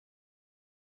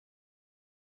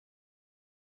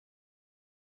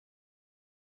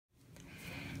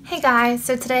Hey guys,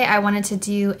 so today I wanted to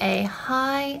do a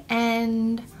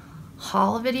high-end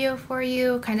haul video for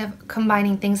you, kind of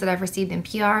combining things that I've received in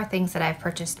PR, things that I've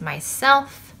purchased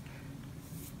myself,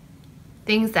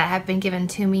 things that have been given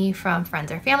to me from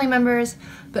friends or family members,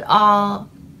 but all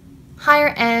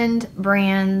higher end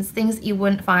brands, things that you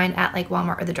wouldn't find at like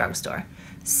Walmart or the drugstore.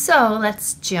 So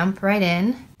let's jump right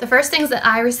in. The first things that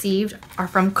I received are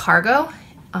from Cargo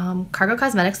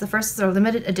Cosmetics. The first is their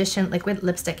limited edition liquid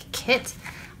lipstick kit.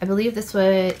 I believe this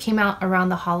came out around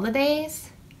the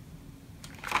holidays.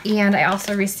 And I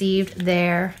also received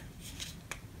their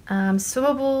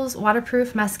Swimmables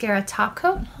waterproof mascara top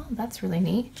coat. Oh, that's really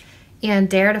neat. And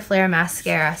Dare to Flare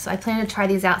mascara. So I plan to try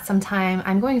these out sometime.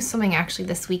 I'm going swimming actually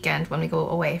this weekend when we go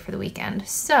away for the weekend.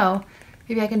 So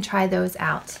maybe I can try those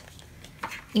out.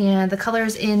 And the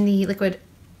colors in the liquid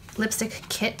lipstick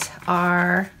kit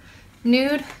are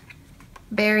nude,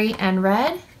 berry, and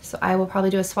red. So I will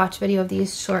probably do a swatch video of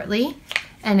these shortly.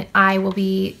 And I will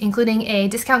be including a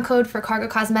discount code for Cargo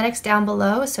Cosmetics down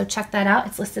below, so check that out.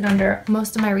 It's listed under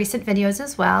most of my recent videos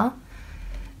as well.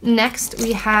 Next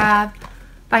we have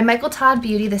by Michael Todd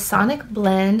Beauty, the Sonic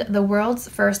Blend, the world's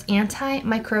first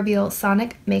antimicrobial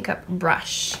sonic makeup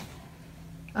brush.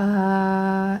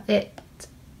 It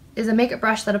is a makeup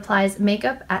brush that applies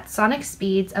makeup at sonic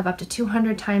speeds of up to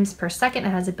 200 times per second.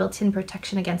 It has a built-in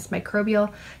protection against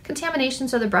microbial contamination,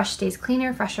 so the brush stays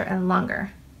cleaner, fresher, and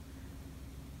longer.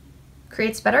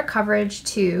 Creates better coverage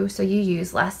too, so you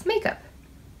use less makeup.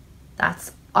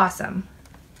 That's awesome.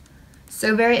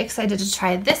 So very excited to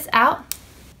try this out.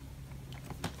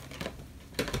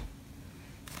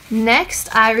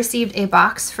 Next, I received a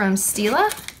box from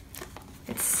Stila.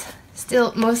 It's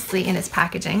still mostly in its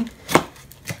packaging.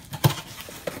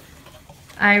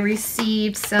 I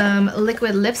received some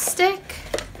liquid lipstick.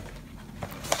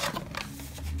 I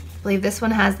believe this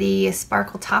one has the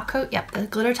sparkle top coat. Yep, the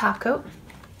glitter top coat.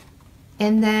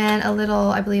 And then a little,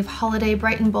 I believe, holiday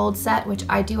bright and bold set, which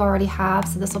I do already have,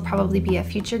 so this will probably be a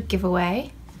future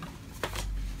giveaway.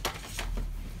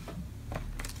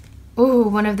 Ooh,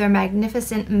 one of their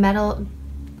magnificent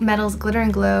Metals Glitter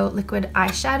and Glow liquid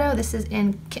eyeshadow. This is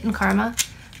in Kitten Karma.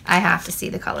 I have to see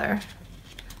the color.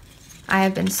 I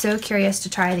have been so curious to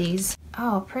try these.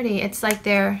 Oh, pretty. It's like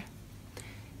their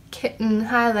kitten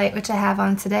highlight, which I have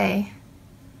on today.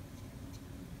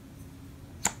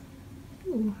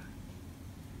 Ooh.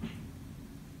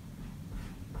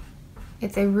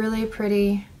 It's a really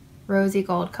pretty rosy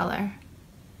gold color.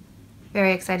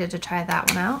 Very excited to try that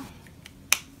one out.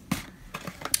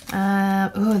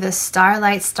 Ooh, the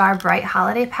Starlight, Starbright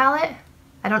holiday palette.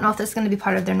 I don't know if this is going to be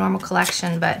part of their normal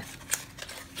collection, but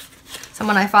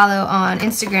someone I follow on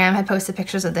Instagram had posted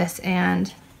pictures of this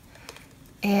and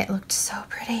it looked so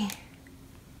pretty.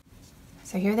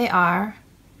 So here they are.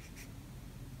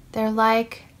 They're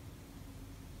like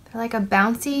a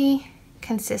bouncy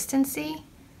consistency.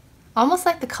 Almost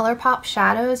like the ColourPop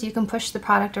shadows. You can push the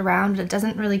product around, but it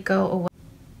doesn't really go away.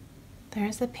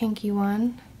 There's the pinky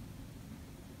one.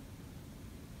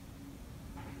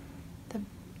 The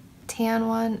tan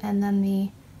one, and then the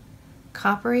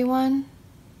coppery one.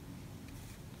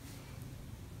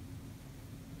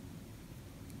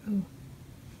 Ooh.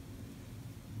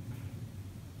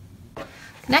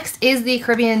 Next is the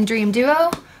Caribbean Dream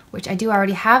Duo, which I do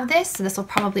already have this, so this will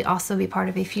probably also be part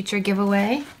of a future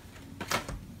giveaway.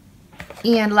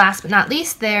 And last but not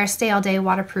least, their Stay All Day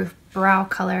Waterproof Brow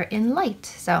Color in Light.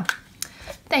 So,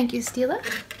 thank you, Stila.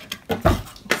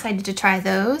 Excited to try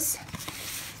those.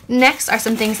 Next are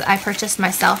some things that I purchased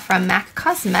myself from MAC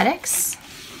Cosmetics.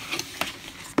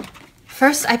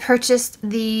 First, I purchased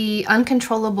the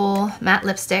Uncontrollable matte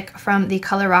lipstick from the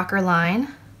Color Rocker line.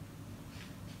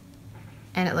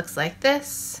 And it looks like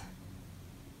this.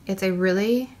 It's a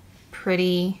really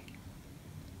pretty,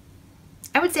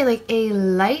 I would say like a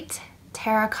light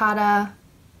terracotta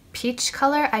peach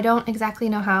color. I don't exactly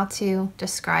know how to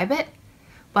describe it,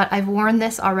 but I've worn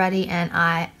this already and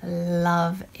I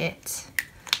love it.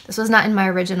 This was not in my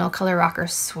original Color Rocker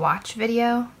swatch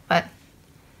video, but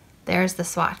there's the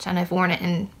swatch, and I've worn it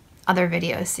in other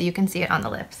videos so you can see it on the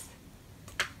lips.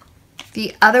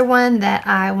 The other one that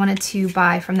I wanted to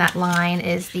buy from that line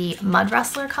is the Mud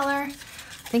Rustler color.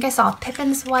 I think I saw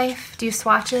Pippin's wife do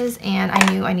swatches and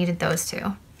I knew I needed those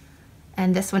too.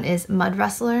 And this one is Mud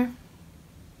Rustler.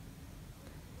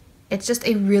 It's just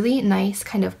a really nice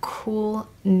kind of cool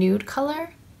nude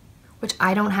color, which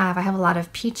I don't have. I have a lot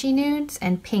of peachy nudes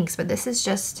and pinks, but this is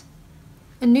just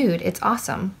a nude. It's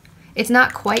awesome. It's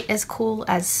not quite as cool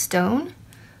as Stone,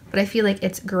 but I feel like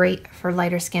it's great for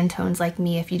lighter skin tones like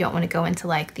me if you don't want to go into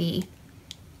like the,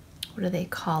 what do they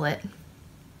call it?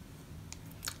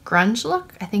 grunge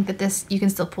look. I think that this, you can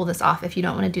still pull this off if you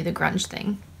don't want to do the grunge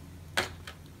thing.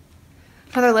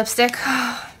 Another lipstick.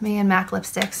 Oh, man, MAC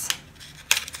lipsticks.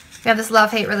 We have this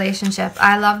love-hate relationship.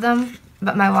 I love them,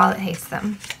 but my wallet hates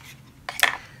them.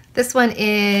 This one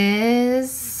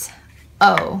is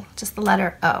O, just the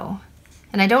letter O.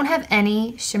 And I don't have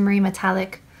any shimmery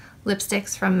metallic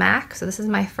lipsticks from MAC, so this is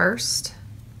my first.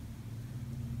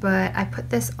 But I put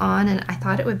this on and I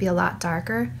thought it would be a lot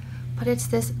darker, but it's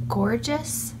this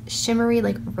gorgeous shimmery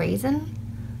like raisin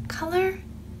color.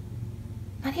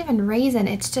 Not even raisin,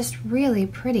 it's just really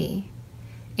pretty.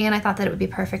 And I thought that it would be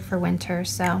perfect for winter,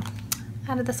 so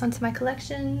added this one to my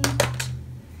collection.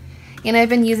 And I've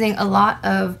been using a lot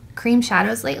of cream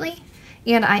shadows lately,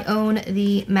 and I own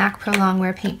the MAC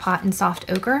Prolongwear Paint Pot in Soft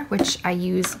Ochre, which I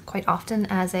use quite often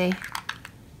as a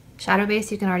shadow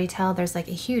base. You can already tell there's like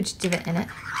a huge divot in it.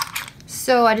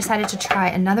 So I decided to try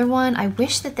another one. I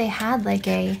wish that they had like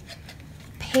a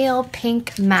pale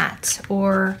pink matte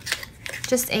or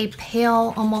just a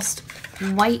pale, almost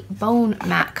white bone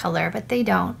matte color, but they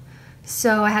don't.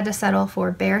 So I had to settle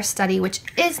for Bare Study, which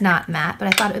is not matte, but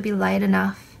I thought it would be light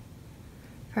enough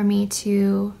for me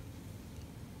to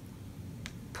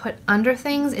put under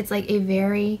things. It's like a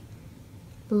very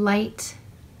light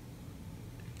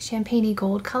champagne-y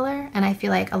gold color, and I feel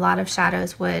like a lot of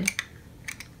shadows would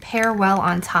pair well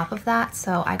on top of that,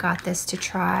 so I got this to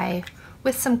try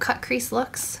with some cut crease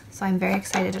looks, so I'm very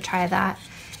excited to try that.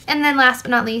 And then last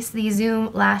but not least, the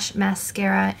Zoom Lash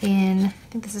Mascara in, I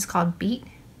think this is called Beet.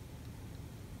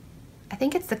 I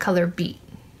think it's the color Beet,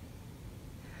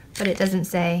 but it doesn't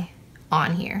say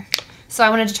on here. So I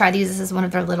wanted to try these. This is one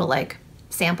of their little like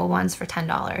sample ones for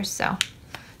 $10, so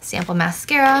sample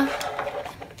mascara.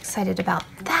 Excited about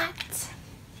that.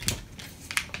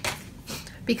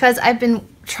 Because I've been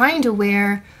trying to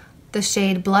wear the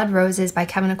shade Blood Roses by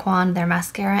Kevyn Aucoin, their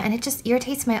mascara, and it just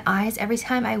irritates my eyes every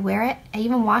time I wear it. I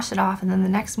even wash it off, and then the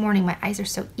next morning my eyes are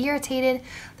so irritated.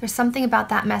 There's something about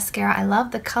that mascara. I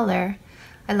love the color.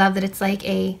 I love that it's like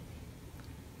a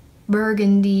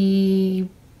burgundy,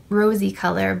 rosy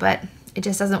color, but it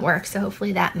just doesn't work, so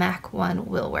hopefully that MAC one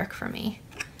will work for me.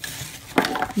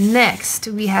 Next,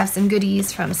 we have some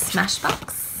goodies from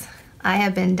Smashbox. I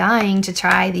have been dying to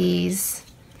try these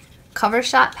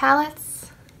Covershot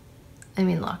palettes. I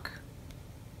mean, look,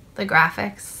 the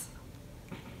graphics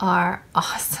are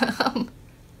awesome.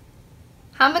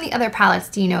 How many other palettes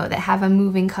do you know that have a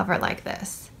moving cover like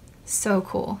this? So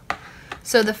cool.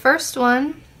 So the first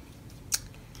one,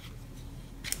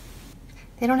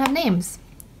 they don't have names.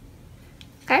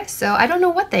 Okay, so I don't know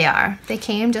what they are. They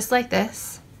came just like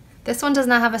this. This one does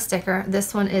not have a sticker.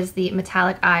 This one is the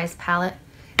Metallic Eyes palette.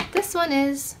 This one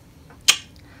is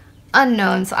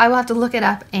unknown, so I will have to look it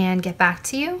up and get back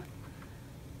to you.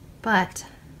 But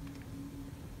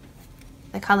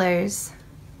the colors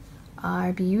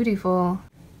are beautiful.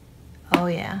 Oh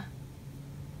yeah.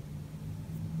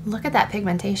 Look at that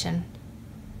pigmentation.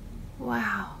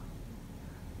 Wow.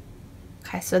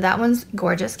 Okay, so that one's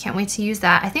gorgeous. Can't wait to use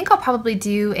that. I think I'll probably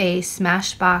do a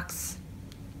Smashbox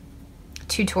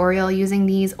tutorial using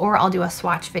these, or I'll do a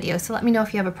swatch video. So let me know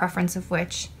if you have a preference of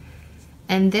which.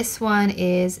 And this one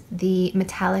is the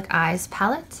Metallic Eyes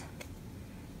palette.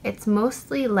 It's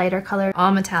mostly lighter color,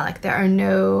 all metallic. There are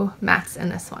no mattes in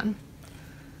this one.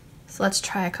 So let's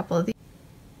try a couple of these.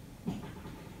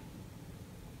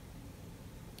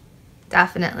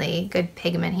 Definitely good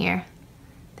pigment here.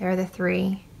 There are the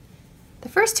three. The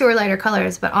first two are lighter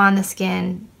colors, but on the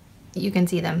skin, you can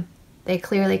see them. They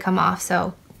clearly come off,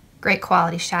 so great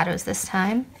quality shadows this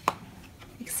time.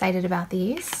 Excited about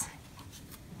these.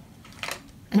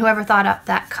 And whoever thought up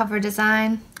that cover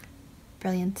design,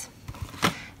 brilliant.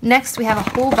 Next, we have a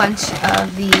whole bunch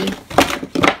of the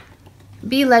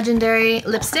Be Legendary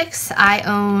lipsticks. I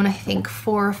own, I think,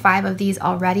 4 or 5 of these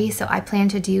already, so I plan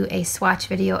to do a swatch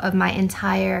video of my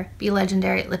entire Be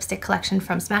Legendary lipstick collection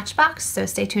from Smashbox, so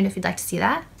stay tuned if you'd like to see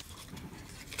that.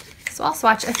 So I'll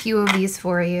swatch a few of these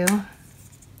for you.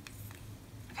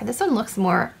 Okay, this one looks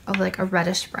more of like a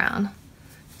reddish brown.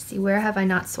 Let's see, where have I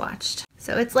not swatched?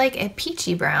 So it's like a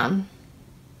peachy brown,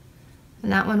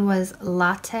 and that one was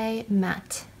Latte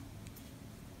Matte.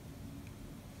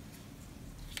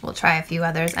 We'll try a few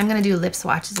others. I'm gonna do lip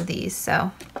swatches of these,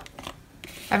 so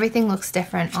everything looks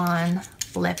different on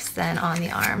lips than on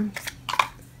the arm.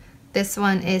 This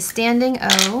one is Standing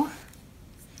O.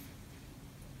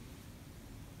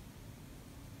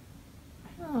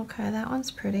 Okay, that one's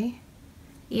pretty.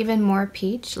 Even more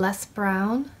peach, less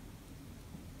brown.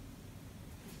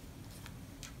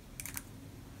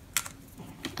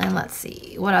 And let's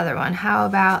see, what other one? How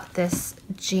about this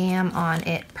Jam on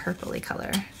It purpley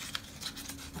color?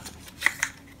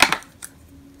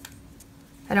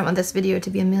 I don't want this video to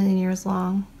be a million years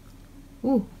long.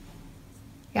 Ooh.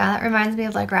 Yeah, that reminds me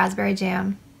of like raspberry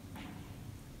jam.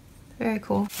 Very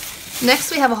cool.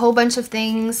 Next we have a whole bunch of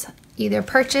things either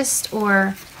purchased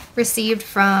or received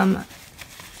from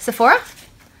Sephora.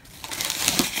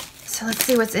 So let's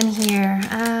see what's in here.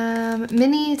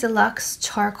 Mini Deluxe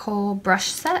Charcoal Brush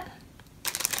Set.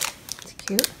 It's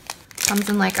cute. Comes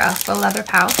in like a faux leather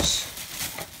pouch.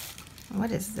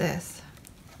 What is this?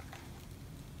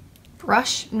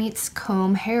 Brush meets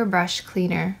comb hairbrush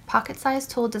cleaner. Pocket-sized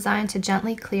tool designed to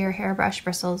gently clear hairbrush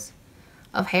bristles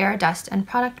of hair, dust, and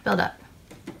product buildup.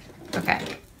 Okay.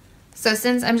 So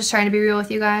since I'm just trying to be real with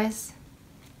you guys,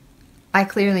 I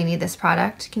clearly need this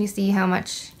product. Can you see how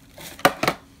much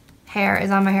hair is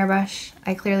on my hairbrush?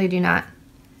 I clearly do not.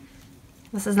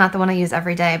 This is not the one I use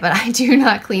every day, but I do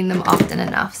not clean them often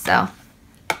enough, so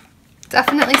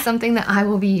definitely something that I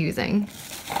will be using.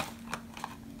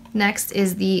 Next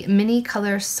is the Mini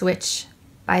Color Switch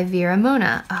by Vera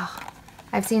Mona. Oh,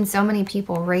 I've seen so many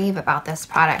people rave about this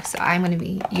product, so I'm going to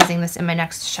be using this in my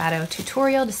next shadow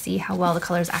tutorial to see how well the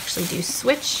colors actually do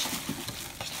switch.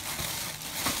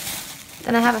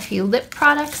 Then I have a few lip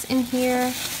products in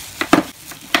here.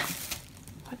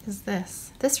 What is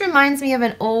this? This reminds me of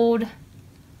an old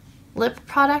lip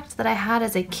product that I had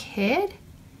as a kid.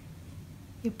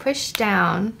 You push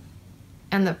down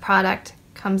and the product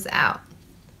comes out.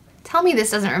 Tell me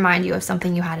this doesn't remind you of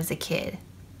something you had as a kid.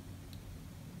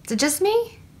 Is it just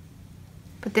me?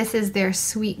 But this is their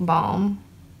Sweet Balm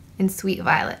in Sweet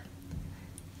Violet.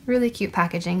 Really cute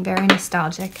packaging, very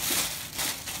nostalgic.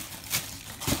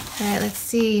 All right, let's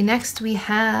see. Next we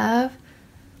have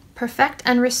Perfect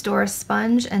and Restore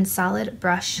Sponge and Solid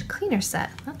Brush Cleaner Set.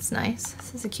 That's nice.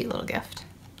 This is a cute little gift.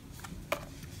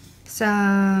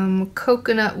 Some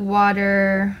coconut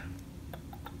water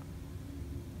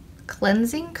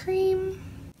cleansing cream.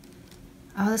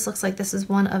 Oh, this looks like this is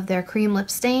one of their cream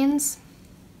lip stains.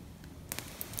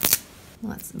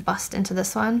 Let's bust into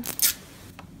this one.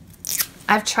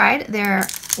 I've tried their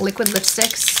liquid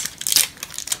lipsticks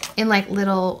in like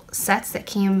little sets that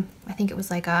came, I think it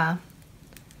was like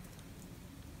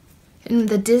in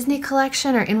the Disney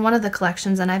collection or in one of the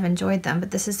collections, and I've enjoyed them,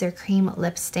 but this is their cream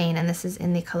lip stain, and this is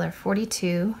in the color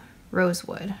 42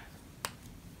 Rosewood.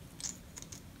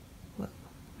 Whoa.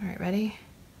 All right, ready?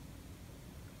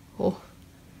 Oh,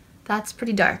 that's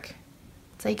pretty dark.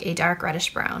 It's like a dark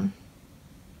reddish brown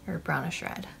or brownish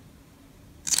red.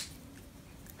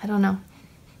 I don't know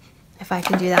if I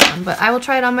can do that one, but I will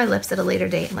try it on my lips at a later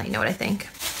date and let you know what I think.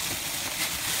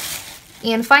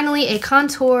 And finally, a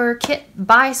contour kit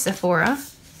by Sephora.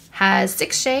 Has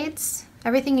 6 shades,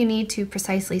 everything you need to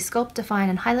precisely sculpt, define,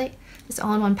 and highlight. This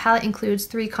all-in-one palette includes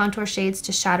 3 contour shades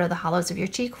to shadow the hollows of your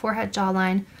cheek, forehead,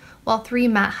 jawline, while 3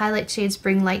 matte highlight shades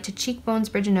bring light to cheekbones,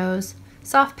 bridge, and nose.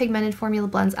 Soft pigmented formula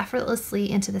blends effortlessly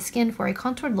into the skin for a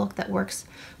contoured look that works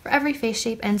for every face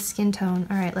shape and skin tone.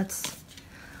 All right,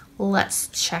 let's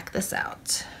check this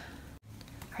out.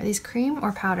 Are these cream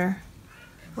or powder?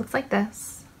 Looks like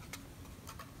this.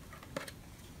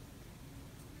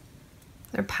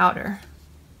 They're powder.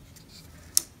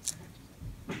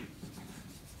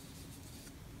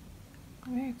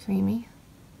 Very creamy.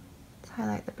 Let's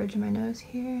highlight the bridge of my nose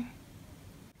here.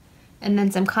 And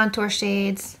then some contour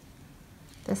shades.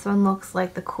 This one looks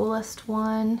like the coolest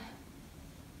one.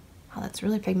 Oh, that's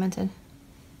really pigmented.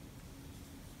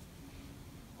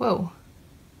 Whoa.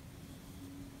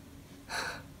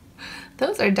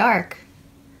 Those are dark.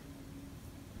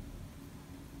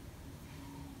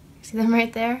 See them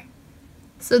right there?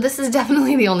 So this is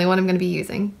definitely the only one I'm going to be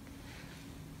using.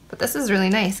 But this is really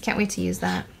nice. Can't wait to use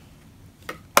that.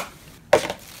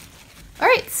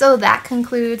 Alright, so that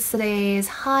concludes today's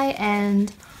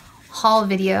high-end haul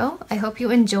video. I hope you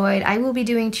enjoyed. I will be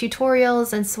doing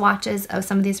tutorials and swatches of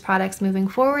some of these products moving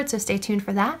forward, so stay tuned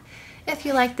for that. If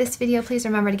you like this video, please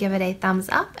remember to give it a thumbs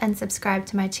up and subscribe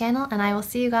to my channel, and I will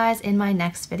see you guys in my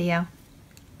next video.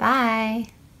 Bye!